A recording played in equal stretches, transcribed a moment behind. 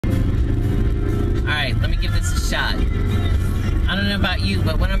give this a shot. I don't know about you,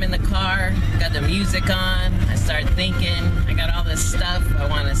 but when I'm in the car, got the music on, I start thinking, I got all this stuff I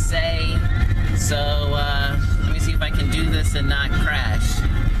want to say. So, let me see if I can do this and not crash.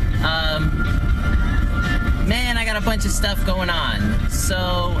 Man, I got a bunch of stuff going on.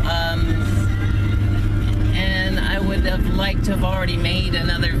 So, and I would have liked to have already made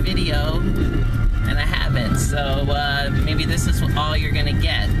another video, and I haven't. So, maybe this is all you're gonna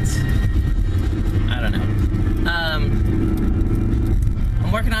get. I don't know.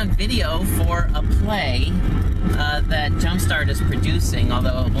 I'm working on video for a play that Jumpstart is producing,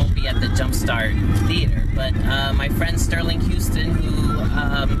 although it won't be at the Jumpstart Theater. But my friend Sterling Houston, who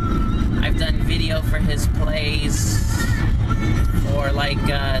I've done video for his plays for like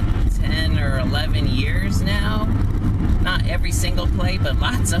 10 or 11 years now. Not every single play, but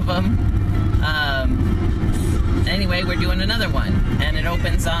lots of them. Anyway, we're doing another one, and it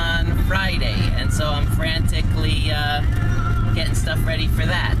opens on Friday, and so I'm frantically getting stuff ready for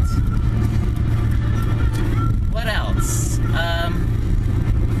that. What else?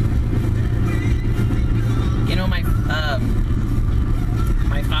 You know, my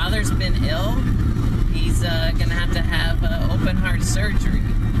father's been ill. He's gonna have to have open heart surgery.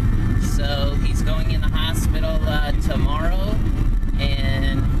 So he's going in the hospital tomorrow,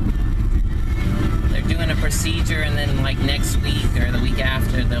 and they're doing a procedure, and then like next week or the week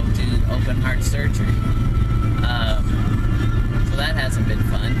after they'll do open heart surgery. So that hasn't been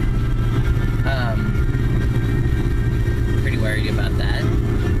fun. Pretty worried about that.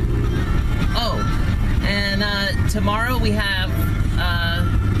 Oh, and tomorrow we have,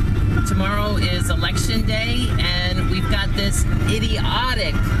 tomorrow is election day, and we've got this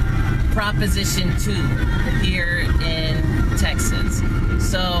idiotic Proposition 2 here in Texas.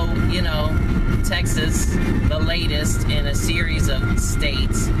 So, you know, Texas, the latest in a series of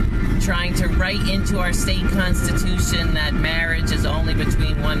states, trying to write into our state constitution that marriage is only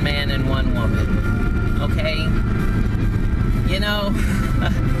between one man and one woman. Okay? You know,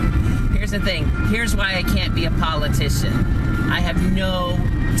 here's the thing. Here's why I can't be a politician. I have no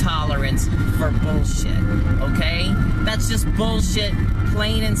tolerance for bullshit. Okay? That's just bullshit,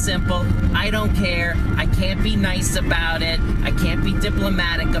 plain and simple. I don't care. I can't be nice about it. I can't be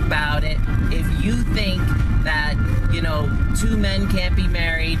diplomatic about it. If you think that, you know, two men can't be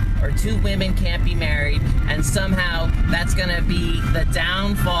married or two women can't be married, and somehow that's gonna be the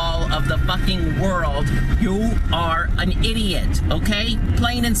downfall of the fucking world, you are an idiot, okay?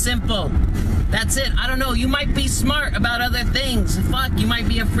 Plain and simple. That's it. I don't know. You might be smart about other things. Fuck, you might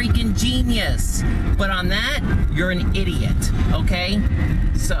be a freaking genius. But on that, you're an idiot, okay?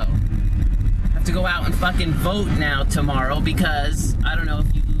 So, I have to go out and fucking vote now tomorrow because, I don't know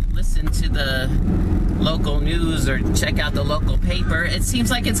if you listen to the local news or check out the local paper, it seems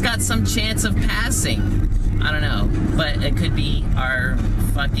like it's got some chance of passing. I don't know, but it could be our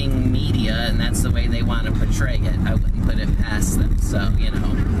fucking media, and that's the way they want to portray it. I wouldn't put it past them, so, you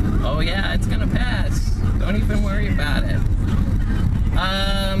know. Oh yeah, it's gonna pass. Don't even worry about it.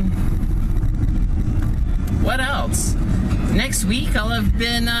 What else? Next week, I'll have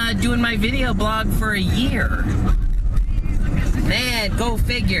been doing my video blog for a year. Man, go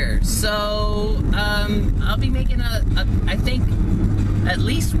figure. So, I'll be making I think, at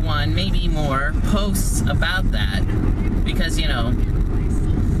least one, maybe more, posts about that. Because, you know,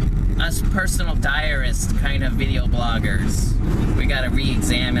 us personal diarist kind of video bloggers, we gotta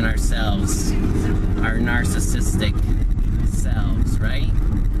re-examine ourselves, our narcissistic selves, right?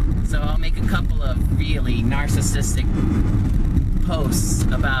 So I'll make a couple of really narcissistic posts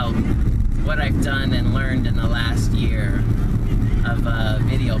about what I've done and learned in the last year of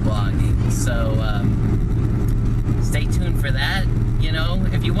video blogging. So stay tuned for that. You know,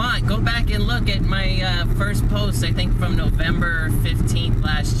 if you want, go back and look at my first post, I think from November 15th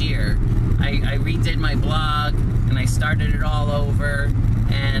last year. I redid my blog, and I started it all over,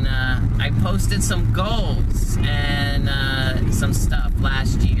 and I posted some goals and some stuff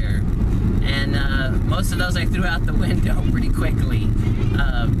last year. And most of those I threw out the window pretty quickly.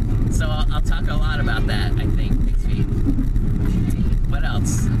 So I'll talk a lot about that, I think, next week. What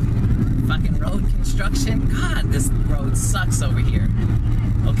else? Fucking road construction? God, this road sucks over here.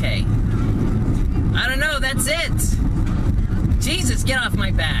 Okay. I don't know, that's it. Jesus, get off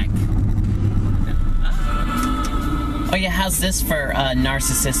my back. Oh yeah, how's this for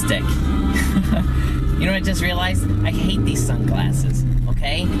narcissistic? You know what I just realized? I hate these sunglasses,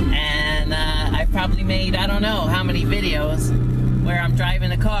 okay? And I probably made, I don't know how many videos where I'm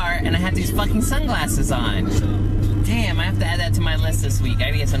driving a car and I have these fucking sunglasses on. Damn, I have to add that to my list this week. I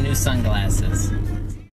gotta get some new sunglasses.